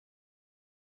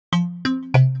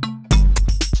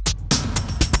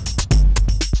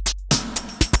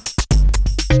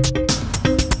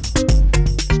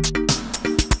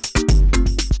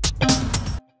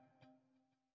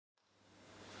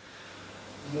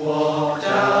Walk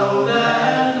down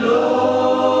that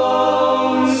lonesome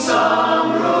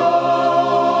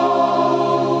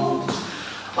road,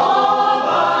 all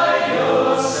by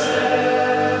yourself.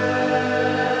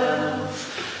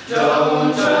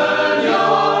 Don't turn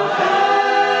your head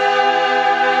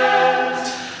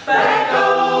back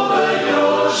over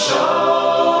your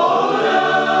shoulder,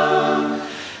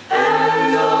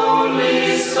 and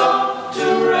only stop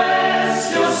to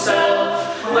rest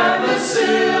yourself when the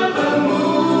silver moon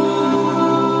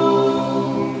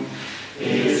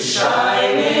is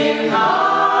shining high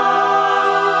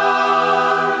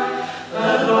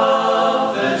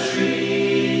above the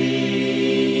trees.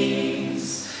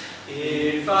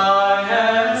 If I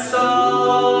had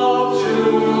stopped to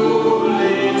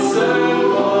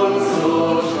listen once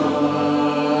or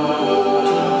twice,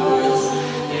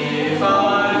 if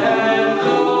I had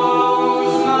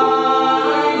closed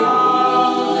my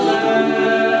mouth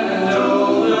and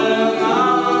opened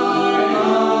my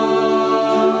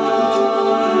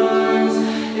eyes,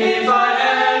 if I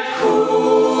had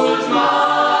cooled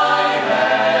my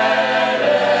head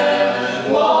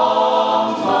and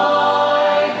warmed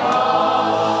my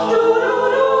heart,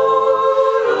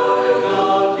 I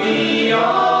got beyond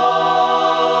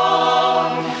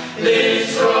this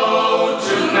road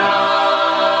tonight.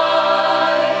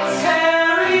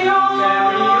 Carry on,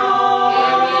 carry on,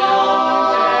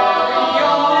 carry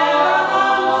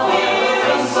on,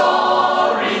 feeling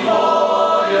sorry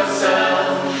for yourself.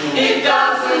 It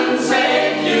doesn't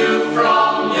save you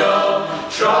from your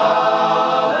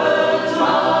troubled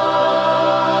mind.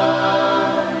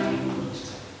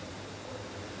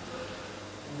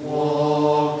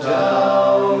 Walk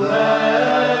down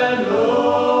that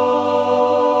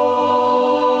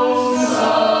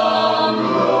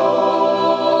lonesome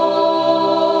road,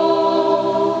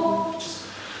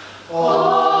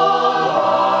 all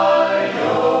by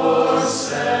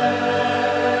yourself.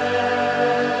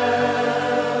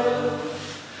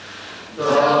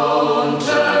 Don't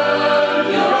turn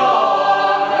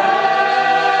your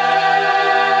head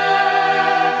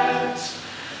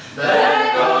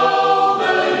back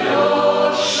over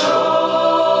your shoulder,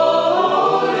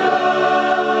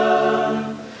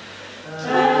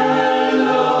 and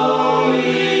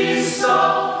only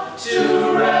stop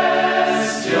to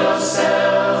rest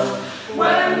yourself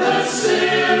when the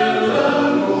silver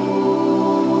moon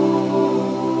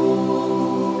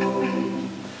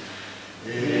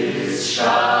is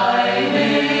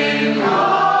shining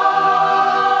high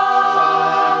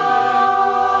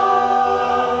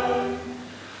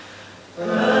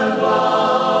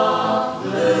above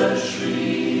the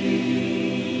trees.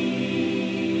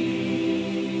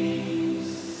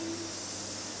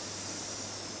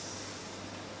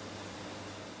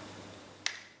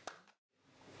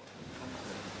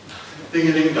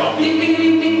 Dingadong. Ding ding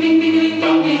ding ding ding ding ding ding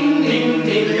ding ding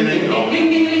ding ding ding ding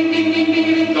ding ding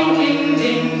ding ding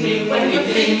ding ding. When you're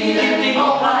feeling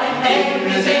alright,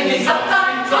 everything is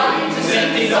alright. Trying to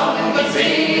sing the song, but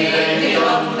feeling you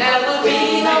will never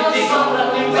be no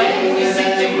sorrow. When you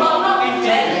sing tomorrow,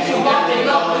 tell you what they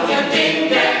love with your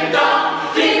ding and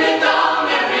dong, ding and dong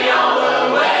every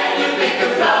hour. When you pick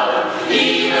a flower,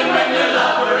 even when your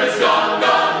lover is gone,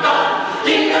 gone, gone.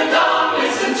 Ding and dong,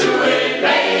 listen to it,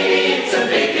 baby, it's a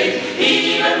big hit.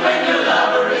 Even when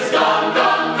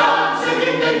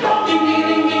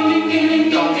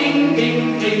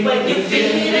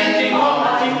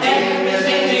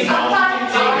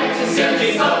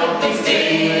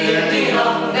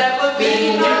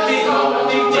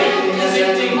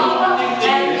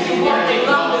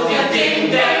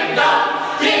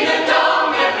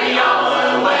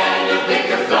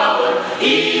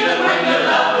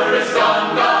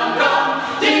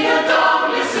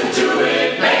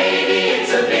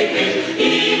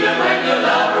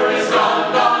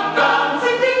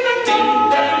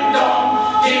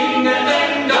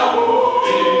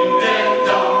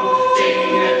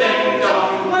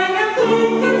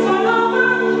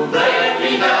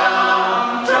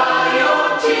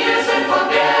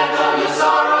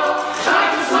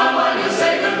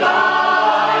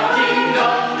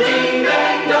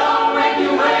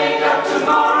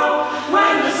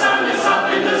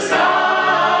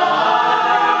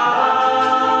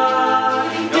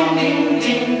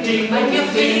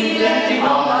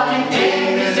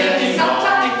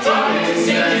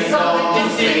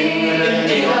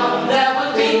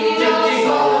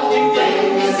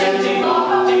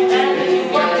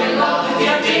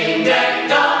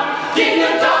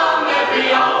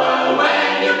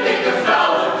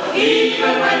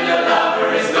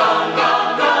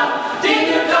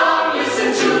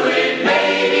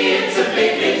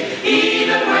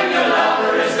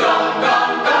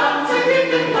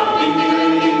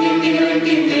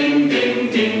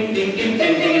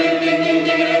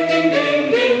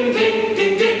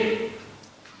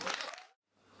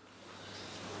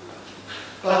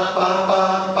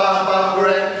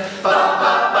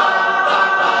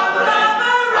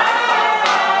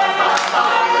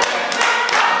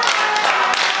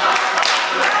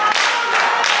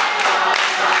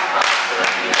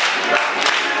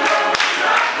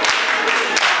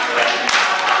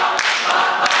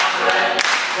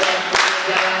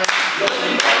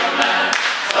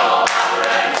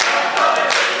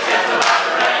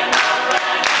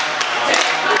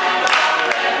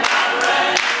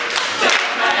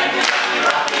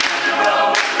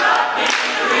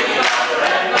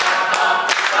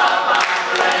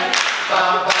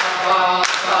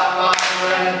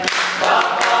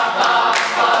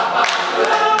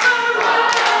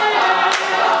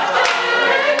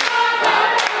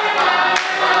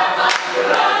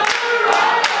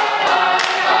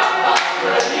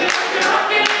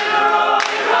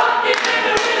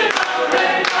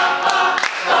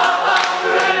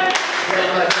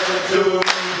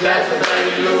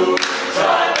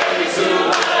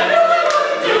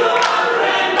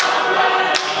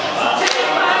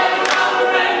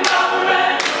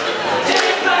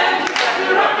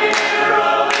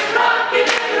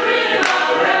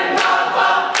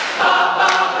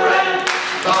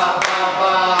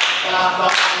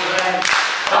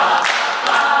ba